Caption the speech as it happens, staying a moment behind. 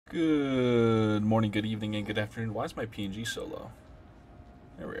Good morning, good evening, and good afternoon. Why is my PNG so low?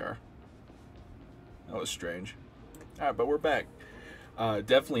 There we are. That was strange. Alright, but we're back.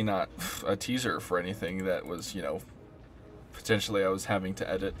 Definitely not a teaser for anything that was, potentially I was having to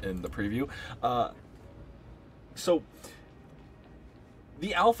edit in the preview. So,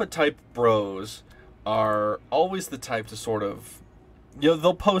 the alpha type bros are always the type to sort of,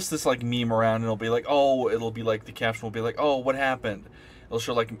 they'll post this like meme around and it'll be like the caption will be like, oh, what happened? It'll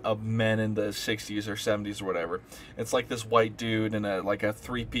show like a men in the 60s or 70s or whatever. It's like this white dude in a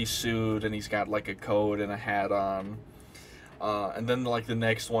three-piece suit, and he's got like a coat and a hat on. And then like the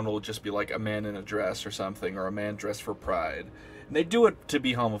next one will just be like a man in a dress or something, or a man dressed for pride. And they do it to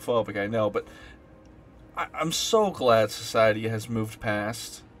be homophobic, I know, but I'm so glad society has moved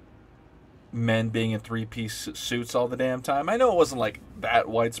past men being in three-piece suits all the damn time. I know it wasn't like that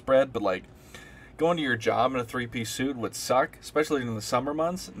widespread, but like going to your job in a three-piece suit would suck, especially in the summer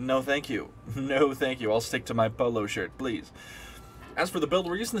months. No thank you. No thank you. I'll stick to my polo shirt, please. As for the build,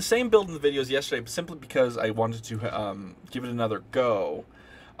 we're using the same build in the videos yesterday, but simply because I wanted to give it another go.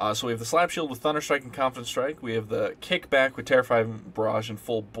 So we have the Slap Shield with Thunder Strike and Confident Strike. We have the Kickback with Terrifying Barrage and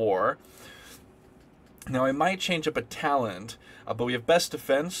Full Bore. Now I might change up a talent, but we have Best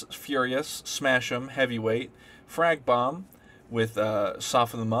Defense, Furious, Smash 'em, Heavyweight, Frag Bomb with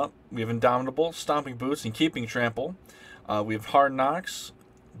Soften Them Up. We have Indomitable, Stomping Boots, and Keeping Trample. We have Hard Knocks,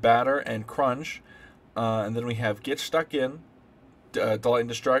 Batter, and Crunch. And then we have Get Stuck In, Delight and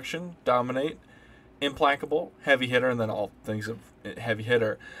Destruction, Dominate, Implacable, Heavy Hitter, and then all things of Heavy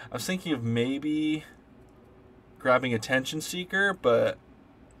Hitter. I was thinking of maybe grabbing Attention Seeker, but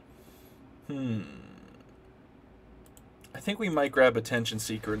I think we might grab Attention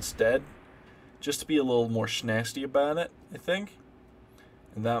Seeker instead, just to be a little more snasty about it, I think.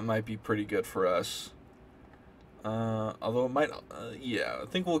 And that might be pretty good for us. Although it might, yeah, I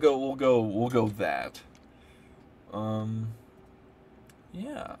think we'll go that.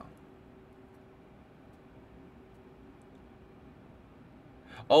 Yeah.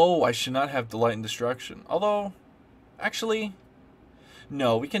 Oh, I should not have Delight and Destruction. Although, actually,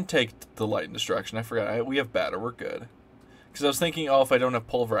 no, we can take Delight and Destruction. I forgot. We have Batter. We're good. Because I was thinking, oh, if I don't have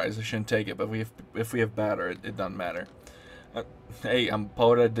Pulverize, I shouldn't take it. But if we have Batter, it doesn't matter. Hey, I'm a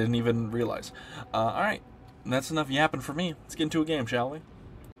poet. I didn't even realize. Alright. That's enough yapping for me. Let's get into a game, shall we?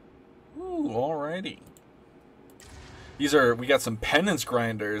 Ooh, alrighty. We got some penance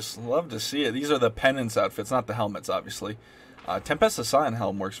grinders. Love to see it. These are the penance outfits, not the helmets, obviously. Tempesta Scion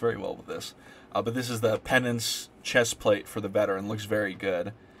helm works very well with this. But this is the penance chest plate for the veteran. Looks very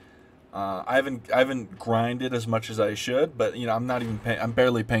good. I haven't grinded as much as I should, but I'm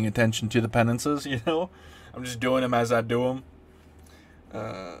barely paying attention to the penances, I'm just doing them as I do them.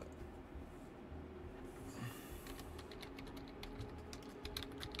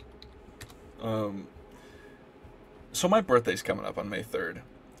 So my birthday's coming up on May 3rd.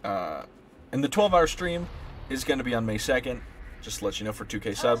 And the 12-hour stream is going to be on May 2nd. Just to let you know, for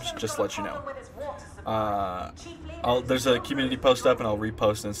 2K subs, just to let you know. There's a community post up, and I'll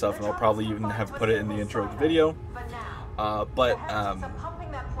repost and stuff, and I'll probably even have put it in the intro of the video.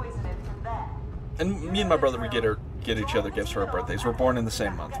 And me and my brother, we get each other gifts for our birthdays. We're born in the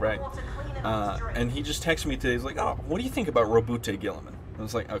same month, right? And he just texted me today. He's like, "Oh, what do you think about Robute Gilliman?" I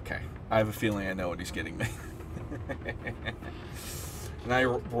was like, "Okay, I have a feeling I know what he's getting me." And I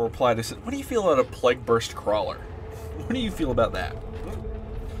replied, I said, "What do you feel about a Plague Burst Crawler? What do you feel about that?"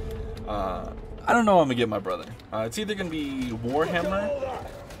 I don't know what I'm gonna get my brother. It's either gonna be Warhammer,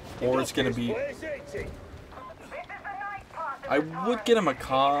 or it's gonna be. I would get him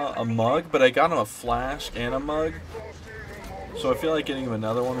a mug, but I got him a flask and a mug, so I feel like getting him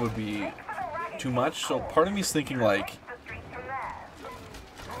another one would be too much. So part of me is thinking like,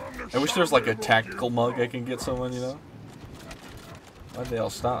 I wish there was like a tactical mug I can get someone, Why'd they all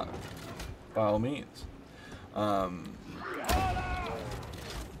stop? By all means.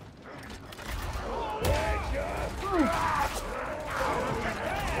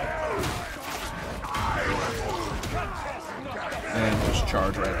 And just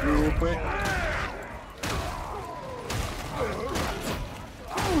charge right through real quick.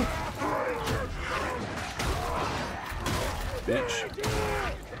 Bitch.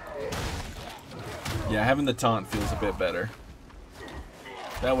 Yeah, having the taunt feels a bit better.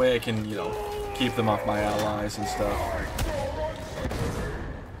 That way I can, keep them off my allies and stuff.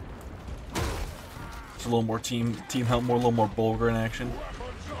 It's a little more team help, a little more Bullgryn action.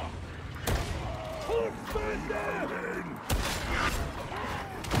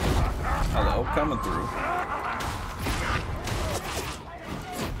 Hello, coming through.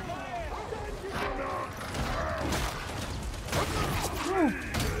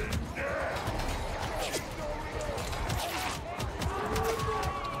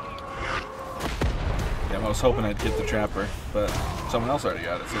 was hoping I'd get the trapper, but someone else already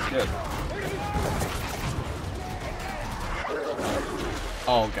got it, so it's good.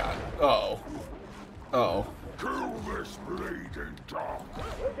 Oh god. Uh-oh. Uh-oh.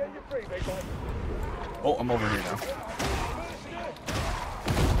 Oh, I'm over here now.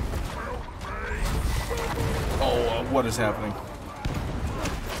 Oh, what is happening?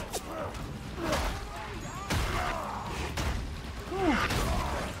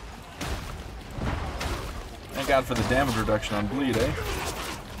 Thank God for the damage reduction on bleed, eh?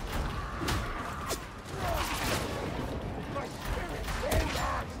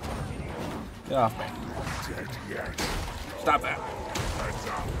 Get off me. Stop that.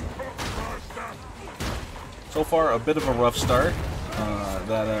 So far, a bit of a rough start.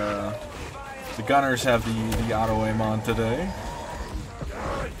 The gunners have the auto aim on today.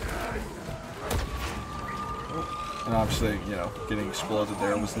 And obviously, you know, getting exploded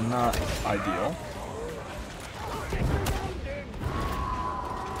there was not ideal.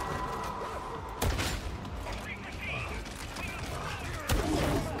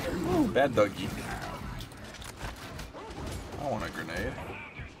 Ooh, bad doggy. I want a grenade.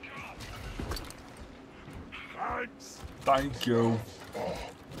 Thank you.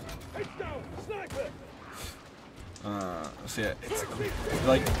 So yeah, it's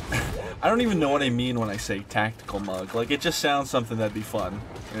like, I don't even know what I mean when I say tactical mug. Like, it just sounds something that'd be fun,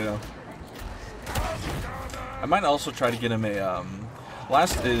 you know? I might also try to get him a, on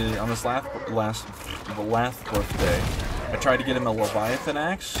this last birthday, I tried to get him a Leviathan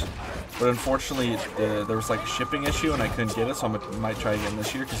axe, but unfortunately, there was like a shipping issue and I couldn't get it, so I might try again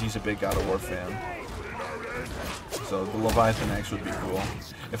this year because he's a big God of War fan. So the Leviathan axe would be cool.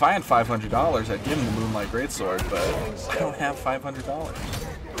 If I had $500, I'd give him the Moonlight Greatsword, but I don't have $500.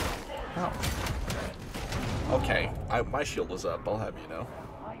 How? Okay, my shield is up, I'll have you know.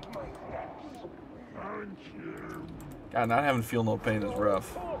 God, not having Feel No Pain is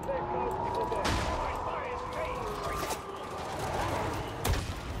rough.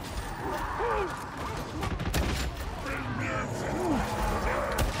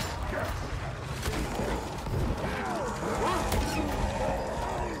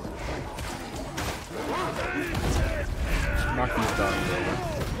 Knock these down.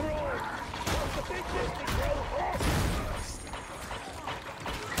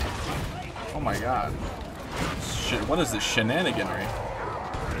 Oh my god. Shit, what is this shenaniganry?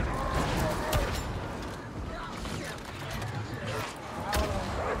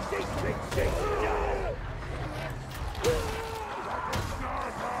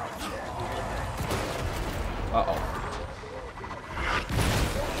 Uh-oh.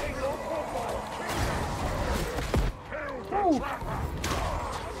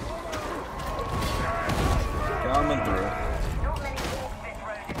 Coming through.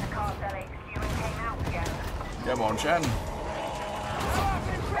 Come on, Chen.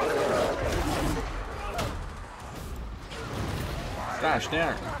 Gosh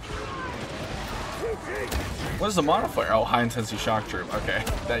darn. What is the modifier? Oh, high intensity shock troop. Okay.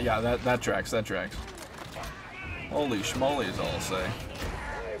 That tracks, that tracks. Holy schmoly is all I'll say.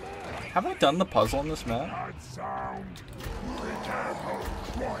 Have I done the puzzle in this map?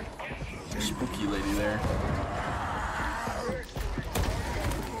 Spooky lady there.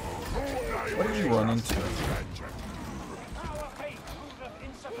 What did you run into?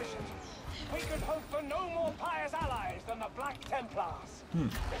 We could hope for no more pious allies than the Black Templars.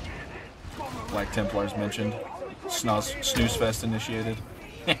 Black Templars mentioned. Snooze Fest initiated.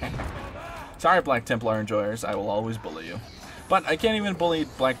 Sorry, Black Templar enjoyers. I will always bully you. But I can't even bully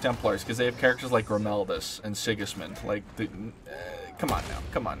Black Templars because they have characters like Romaldus and Sigismund. Like, come on now.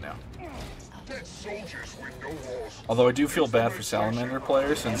 Come on now. Although I do feel bad for Salamander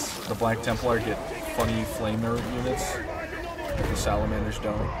players since the Black Templar get funny flamer units. The Salamanders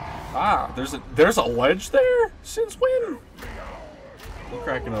don't. Ah, there's a ledge there? Since when? I'm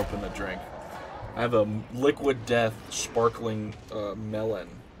cracking open the drink. I have a liquid death sparkling melon.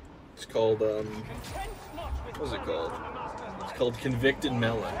 It's called what is it called? It's called Convicted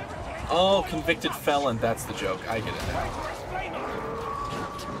Melon. Oh, Convicted Felon, that's the joke. I get it now.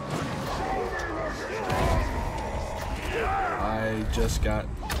 I just got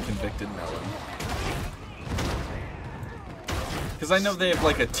Convicted Melon. Because I know they have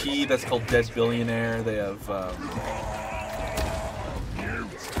like a tea that's called Dead Billionaire. They have,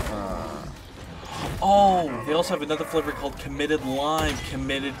 oh, they also have another flavor called Committed Lime,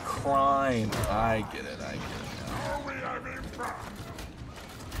 Committed Crime. I get it now.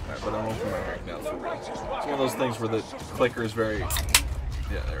 Alright, but I'm opening my drink now for real. It's one of those things where the clicker is very,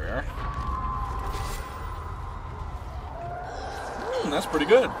 yeah, there we are. That's pretty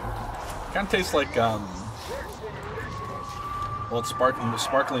good. Kind of tastes like, Well, it's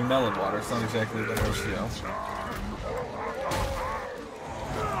sparkling melon water. It's not exactly the most, you know.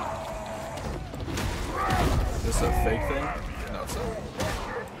 Is this a fake thing? No, it's not.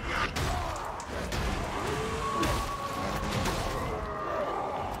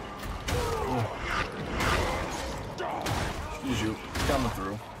 Excuse you. Coming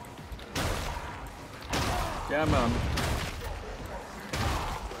through. Come on.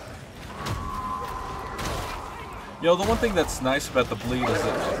 Yo, the one thing that's nice about the bleed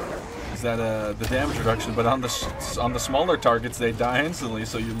is that the damage reduction, but on the smaller targets they die instantly,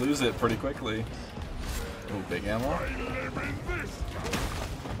 so you lose it pretty quickly. Ooh, big ammo.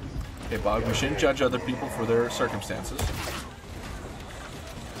 Okay, Bog, we shouldn't judge other people for their circumstances.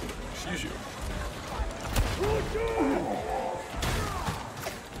 Excuse you.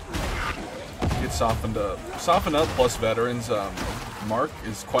 Get softened up. Soften up plus veterans mark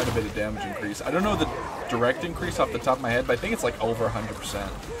is quite a bit of damage increase. I don't know the direct increase off the top of my head, but I think it's like over 100%.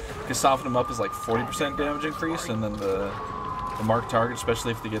 Because soften them up is like 40% damage increase, and then the mark target,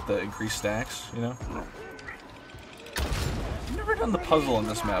 especially if they get the increased stacks, you know. I've never done the puzzle on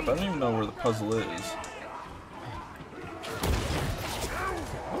this map. I don't even know where the puzzle is.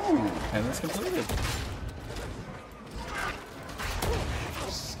 Ooh, penance completed.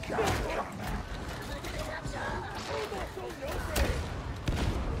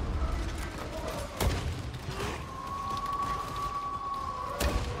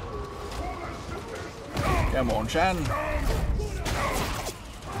 Come on, Shan. Is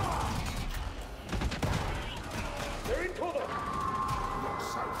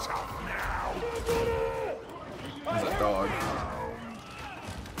that dog?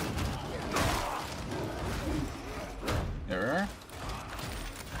 There.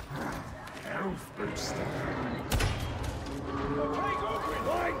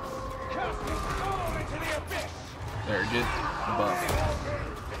 There, get the buff.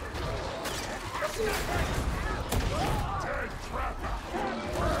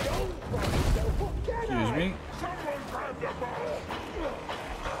 Excuse me.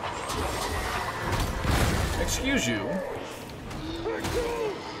 Excuse you.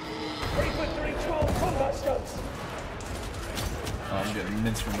 Oh, I'm getting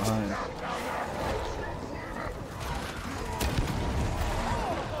minced from behind.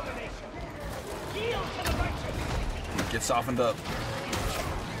 Get softened up.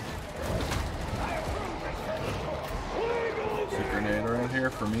 Is a grenade around here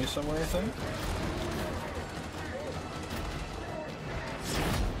for me somewhere, I think?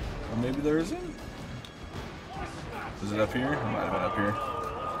 Or maybe there isn't? Is it up here? It might have been up here.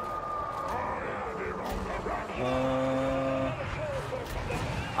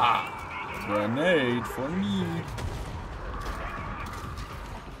 Grenade for me.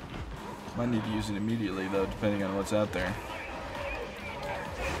 Might need to use it immediately though, depending on what's out there.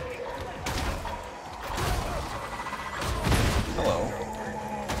 Hello.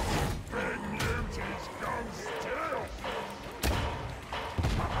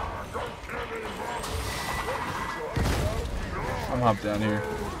 I'm hop down here.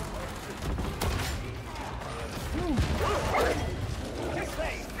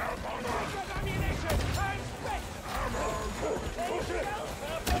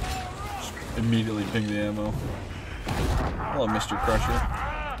 Immediately ping the ammo. Hello, Mr. Crusher.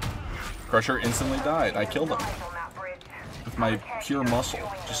 Crusher instantly died. I killed him. With my pure muscle.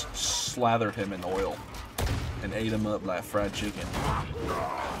 Just slathered him in oil. And ate him up like fried chicken.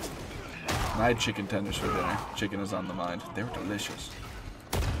 And I had chicken tenders for dinner. Chicken is on the mind. They were delicious.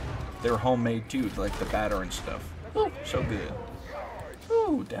 They were homemade too, like the batter and stuff. Ooh, so good.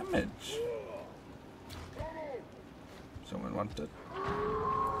 Ooh, damage. Someone wanted it.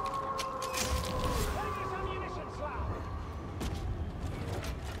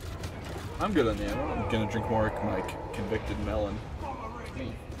 I'm good on the ammo. I'm gonna drink more of my convicted melon.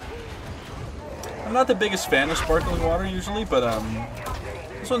 I'm not the biggest fan of sparkling water usually, but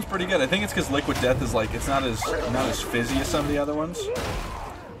this one's pretty good. I think it's because Liquid Death is like it's not as fizzy as some of the other ones.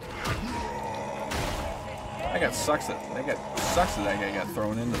 That sucks that that guy got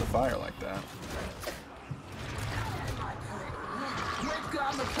thrown into the fire like that.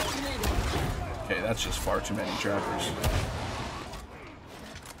 Okay, that's just far too many trappers.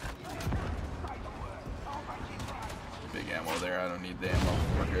 Big ammo there. I don't need the ammo.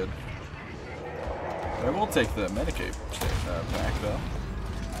 We're good. I will take the Medicaid back though.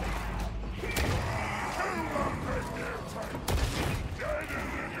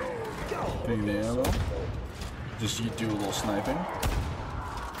 Take the ammo. Just you do a little sniping.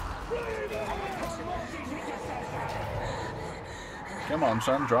 Come on,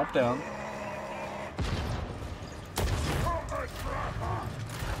 son, drop down.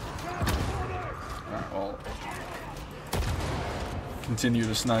 I'll continue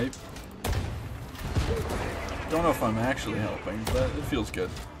to snipe. Don't know if I'm actually helping, but it feels good.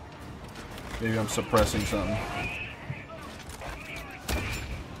 Maybe I'm suppressing something.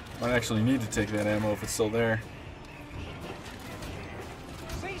 Might actually need to take that ammo if it's still there.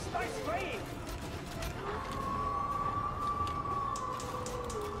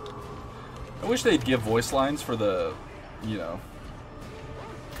 I wish they'd give voice lines for the, you know,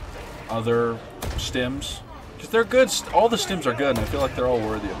 other stims. Because they're good. All the stims are good, and I feel like they're all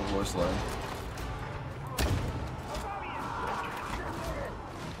worthy of a voice line.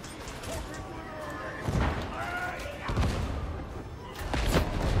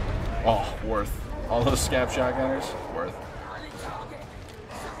 Oh, worth. All those scab shotgunners, worth.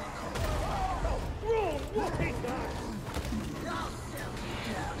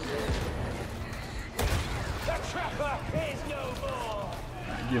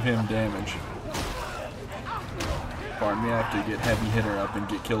 Give him damage. Pardon me, I have to get heavy hitter up and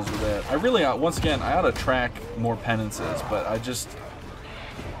get kills with that. I really, once again, I ought to track more penances, but I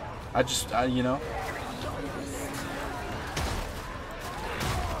you know.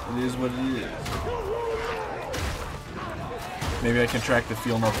 It is what it is. Maybe I can track the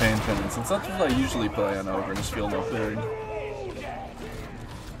Feel No Pain penance, since that's what I usually play on Ogryn, is Feel No Pain.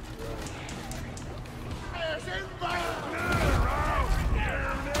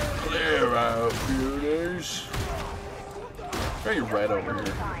 Clear out, beauties. Very red over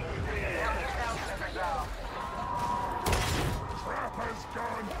here.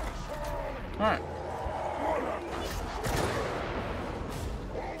 Alright.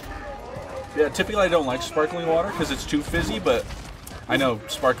 Yeah, typically I don't like sparkling water because it's too fizzy, but I know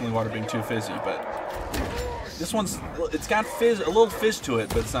sparkling water being too fizzy, but this one's, it's got fizz, a little fizz to it,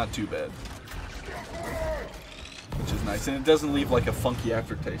 but it's not too bad. Which is nice, and it doesn't leave like a funky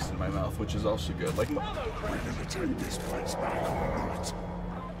aftertaste in my mouth, which is also good. Like, We're gonna take this place back, alright?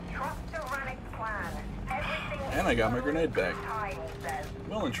 and I got my grenade back.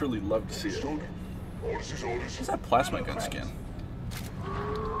 Well and truly love to see it. What's that plasma gun skin?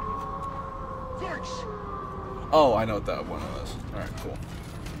 Oh, I know what that one was. Alright, cool.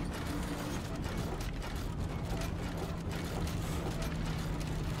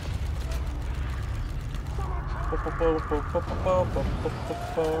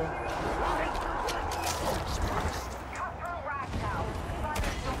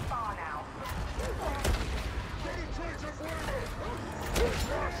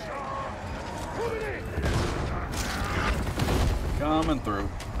 Coming through.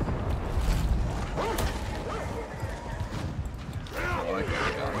 Oh, I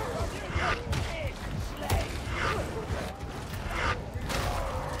got it.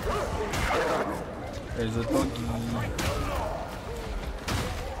 There's a buggy.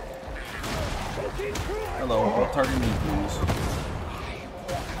 Hello, what target me, please?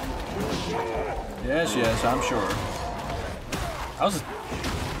 Yes, yes, I'm sure. That was a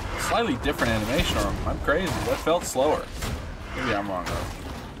slightly different animation arm. I'm crazy. That felt slower. Maybe I'm wrong though.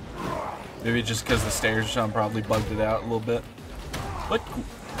 Maybe just because the stairs or something probably bugged it out a little bit.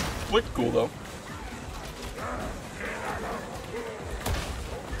 Looked cool though.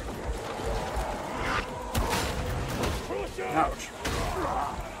 Ouch.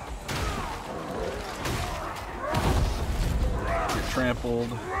 You're trampled.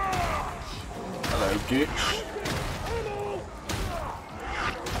 Hello, Gitch.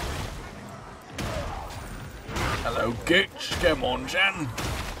 Hello, Gitch. Come on, Jen.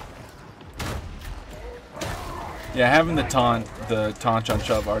 Yeah, having the taunt on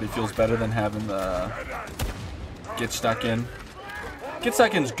shove already feels better than having the get stuck in. Get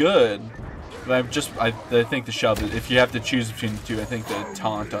stuck in's good, but I think the shove, if you have to choose between the two, I think the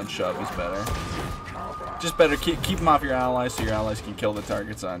taunt on shove is better. Just better keep them off your allies so your allies can kill the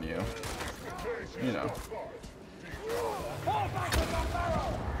targets on you. You know.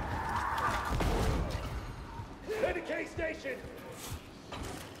 Station.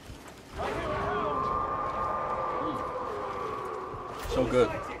 So good.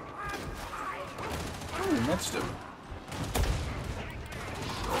 Ooh, that's do.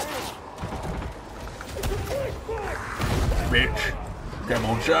 Bitch. Come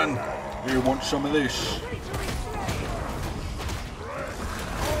on, son. You want some of this?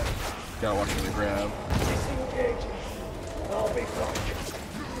 Gotta watch for the grab.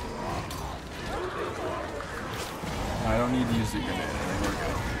 I don't need to use the grenade. I think we're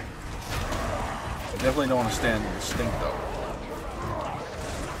good. I definitely don't want to stand in the stink though.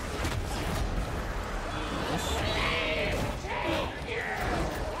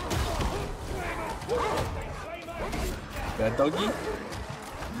 Bad doggy?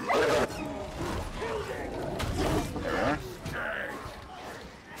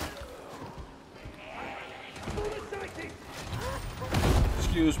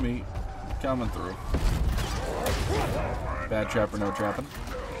 Excuse me. Coming through. Bad trapper, no trapping.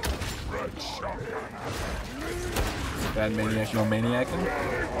 Bad maniac, no maniacing.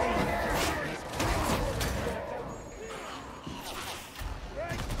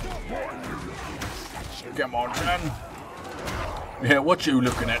 Come on, son. Yeah, what you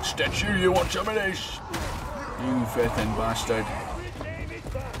looking at, statue? You want some of this? You fethin' bastard.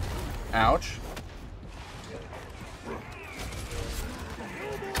 Ouch.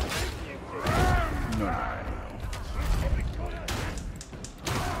 No.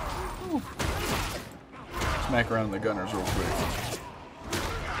 Ooh. Smack around the gunners real quick.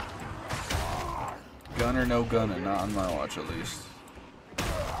 Gunner, no gunning. Not on my watch, at least.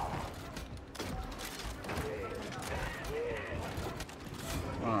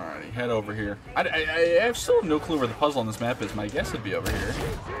 Alrighty, head over here. I have still no clue where the puzzle on this map is. My guess would be over here.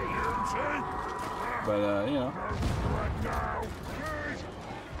 But, you know.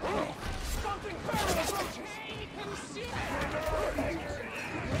 Oh.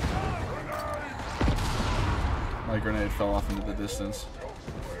 My grenade fell off into the distance.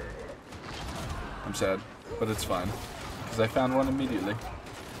 I'm sad, but it's fine. Because I found one immediately.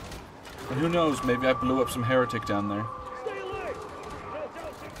 And who knows, maybe I blew up some heretic down there.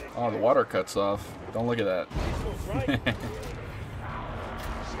 Oh, the water cuts off. Don't look at that.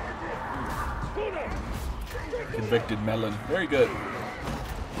 Convicted melon. Very good.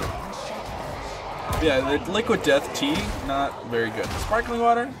 Yeah, the liquid death tea, not very good. Sparkling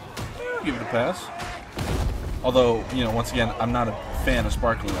water, I'll give it a pass. Although, you know, once again, I'm not a fan of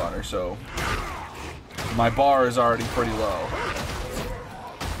sparkling water, so my bar is already pretty low.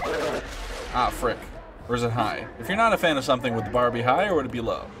 Ah, frick. Or is it high? If you're not a fan of something, would the bar be high or would it be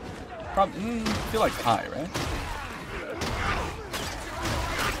low? Probably, I feel like high, right?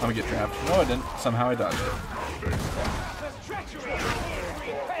 I'm gonna get trapped. No, I didn't. Somehow I dodged it.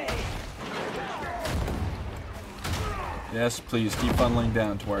 Yes, please, keep funneling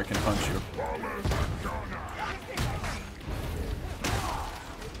down to where I can punch you.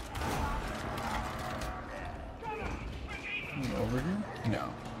 Over here? No.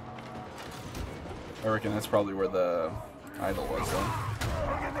 I reckon that's probably where the idol was, though.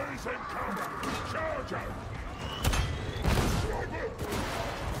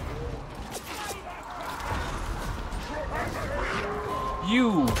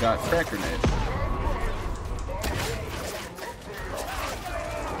 You got crack grenade.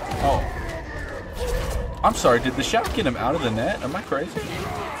 Oh. I'm sorry, did the shot get him out of the net? Am I crazy?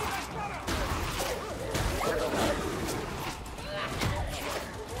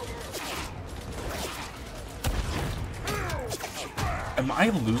 Am I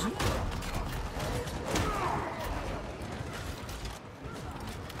losing?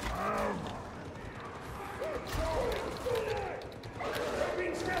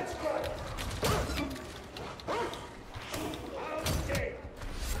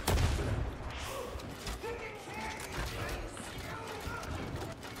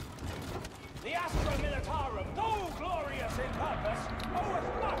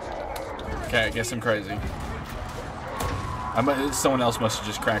 Okay, I guess I'm crazy. Someone else must have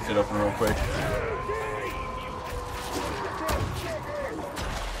just cracked it open real quick.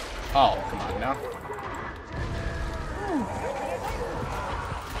 Oh, come on now.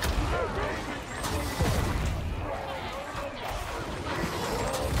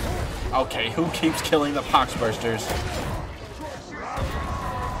 Okay, who keeps killing the poxbursters?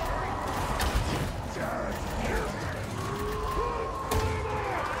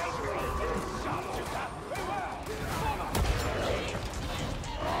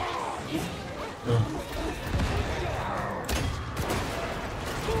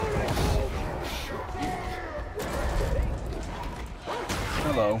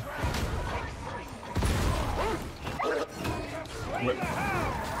 Hello.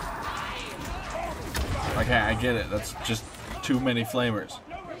 Okay, I get it. That's just too many flamers.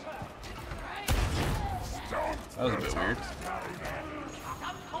 That was a bit weird.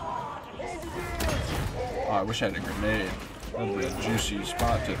 Oh, I wish I had a grenade. That would be a juicy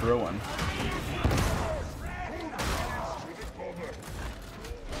spot to throw one.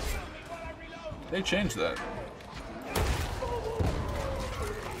 They changed that.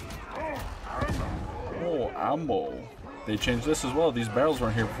 Oh, ammo. They changed this as well. These barrels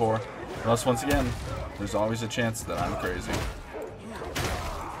weren't here before. Unless, once again, there's always a chance that I'm crazy.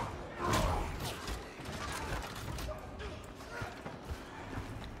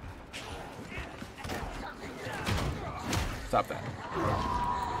 Stop that.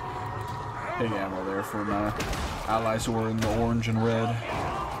 Big ammo there for my allies who are in the orange and red.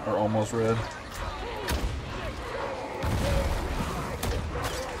 Or almost red.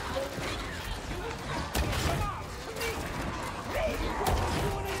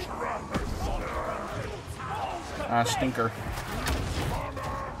 Ah, stinker.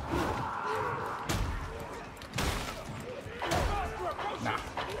 Nah.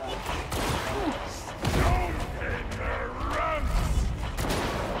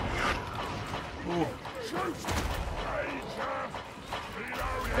 Ooh.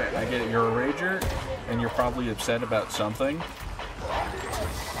 Okay, I get it. You're a rager, and you're probably upset about something.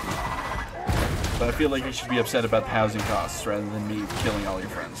 But I feel like you should be upset about the housing costs rather than me killing all your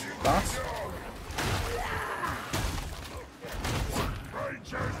friends. Thoughts?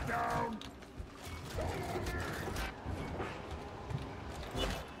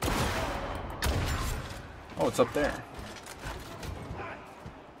 Oh, it's up there.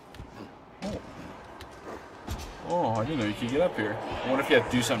 Oh. Oh, I didn't know you could get up here. I wonder if you have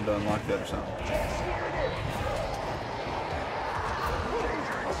to do something to unlock that or something.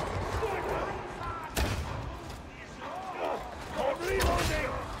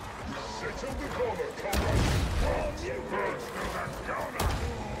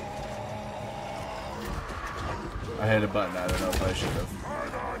 I hit a button. I don't know if I should have.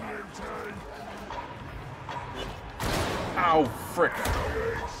 Ow, frick.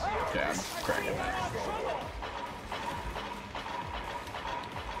 Okay, I'm cracking that.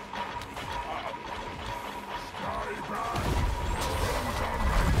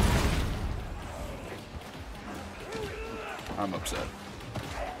 I'm upset.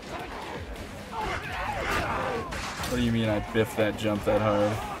 What do you mean I biffed that jump that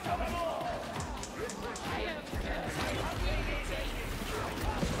hard?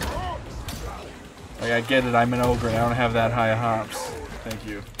 Like, I get it, I'm an Ogryn, I don't have that high hops. Thank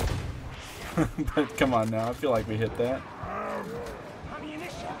you. But come on now, I feel like we hit that.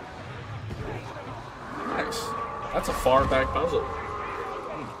 Nice. That's a far back puzzle.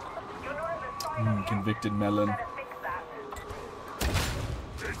 Convicted melon.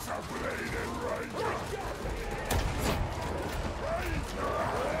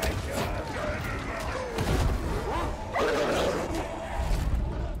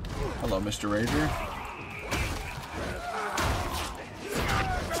 Hello, Mr. Rager.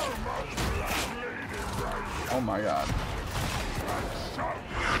 Oh my god.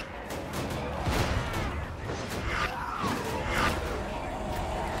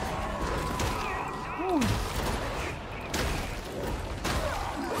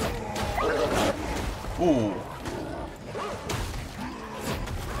 Ooh.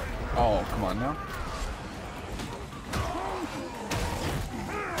 Oh, come on now.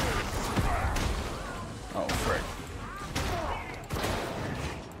 Oh, frick.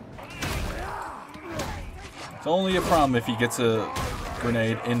 It's only a problem if he gets a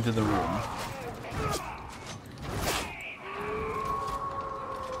grenade into the room.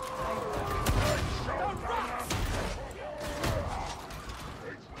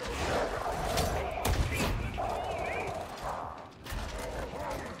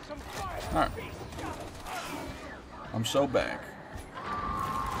 Alright. I'm so back.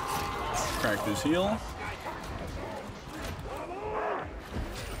 Crack this heel.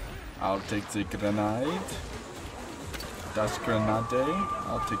 I'll take the grenade. Das Grenade.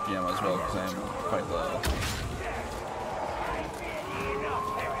 I'll take the ammo as well because I'm quite low.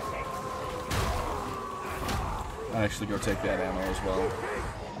 I'll actually go take that ammo as well.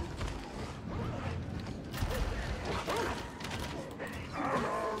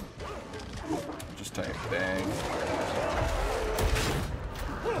 Just take a bag.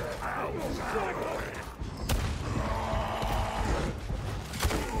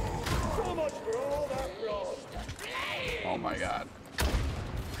 Oh my god.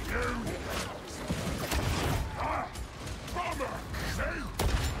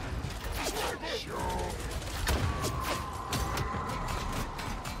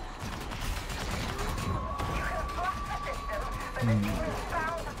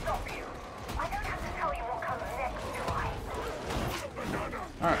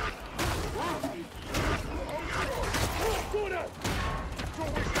 Alright.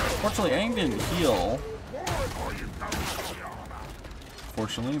 Fortunately, Aang didn't heal.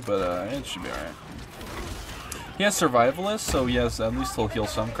 Fortunately, but it should be alright. He has Survivalist, so yes, at least he'll heal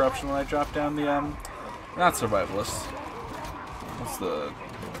some corruption when I drop down the, not Survivalist. What's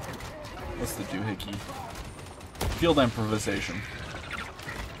the doohickey? Field Improvisation.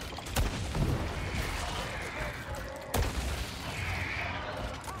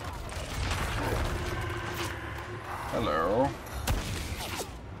 Hello.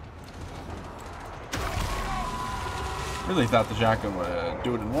 Really thought the shotgun would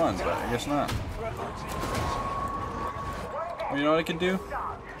do it in one, but I guess not. Well, you know what I can do?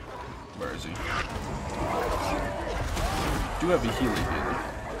 Where is he? Do have a Healy,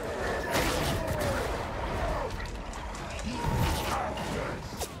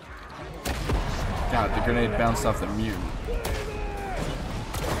 God, the grenade bounced off the mute.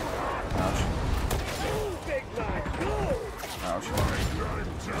 Ouch. Ouch.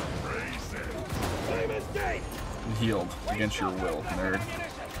 Healed against your will, nerd.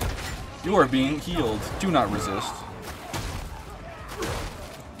 You are being healed. Do not resist.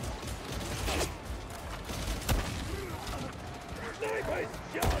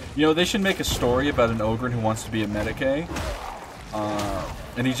 You know, they should make a story about an Ogryn who wants to be a Medicae.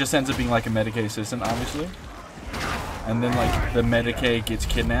 And he just ends up being like a Medicae assistant, obviously. And then, like, the Medicae gets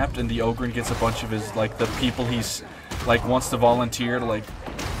kidnapped, and the Ogryn gets a bunch of his, like, the people he's, like, wants to volunteer to, like,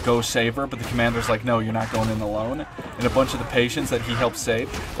 go save her, but the commander's like, no, you're not going in alone. And a bunch of the patients that he helps save,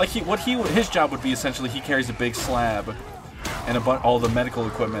 like, his job would be essentially he carries a big slab and all the medical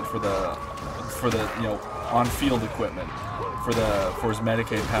equipment for the you know, on-field equipment for his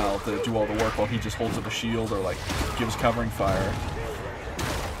Medicae pal to do all the work while he just holds up a shield or, like, gives covering fire.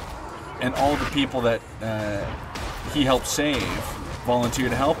 And all the people that he helped save volunteer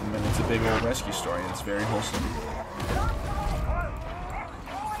to help him, and it's a big old rescue story, and it's very wholesome.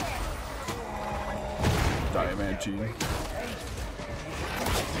 Diamantine.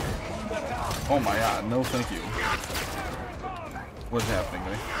 Oh my god, no thank you. What's happening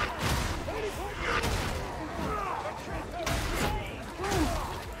there?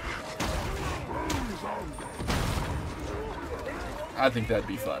 I think that'd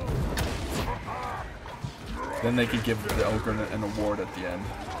be fun. Then they could give the Ogryn an award at the end.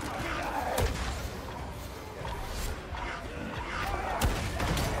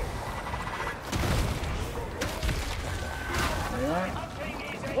 Yeah.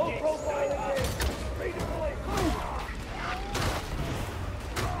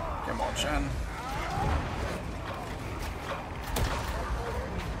 Come on, Shan.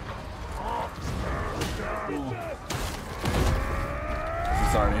 Is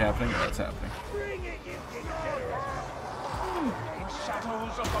this already happening? Yeah, it's happening.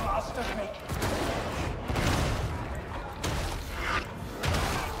 Shadows of the Master's making.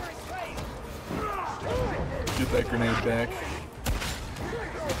 Get that grenade back.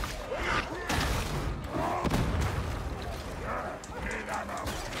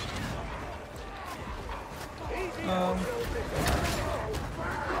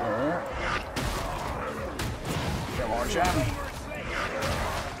 Come on, John.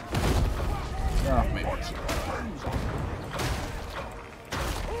 Get off me.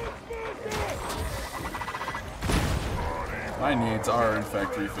 My needs are, in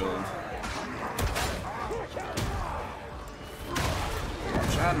fact, refilled. Come on,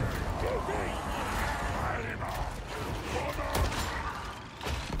 John.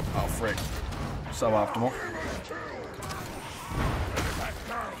 Oh, frick. Suboptimal.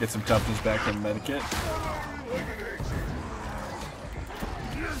 Get some toughness back from the medikit.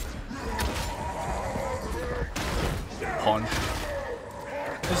 Punch.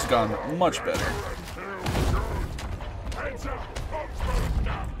 This has gone much better.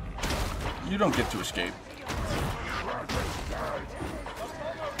 You don't get to escape.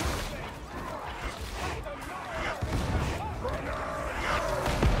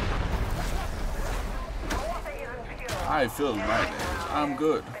 I filled my days. I'm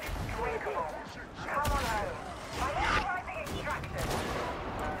good.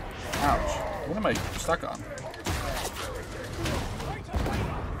 Ouch. What am I stuck on?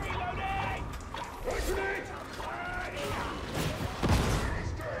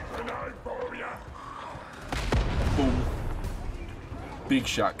 Boom. Big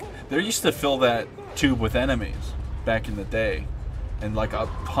shock. They used to fill that tube with enemies back in the day. And like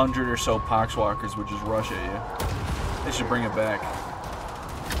 100 or so poxwalkers would just rush at you. They should bring it back.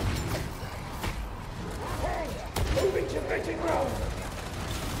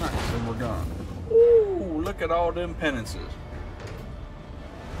 Nice, and we're gone. Ooh, look at all them penances.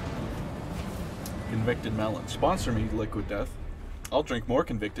 Convicted melon. Sponsor me, Liquid Death. I'll drink more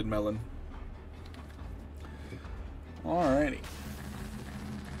convicted melon. Alrighty.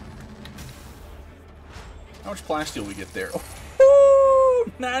 How much plasteel we get there? Oh,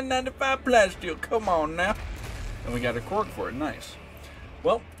 $9.95 plasteel. Come on now. And we got a cork for it. Nice.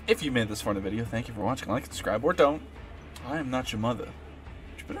 Well, if you made this far in the video, thank you for watching. Like, subscribe, or don't. I am not your mother.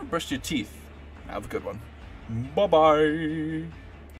 But you better brush your teeth. Have a good one. Bye-bye.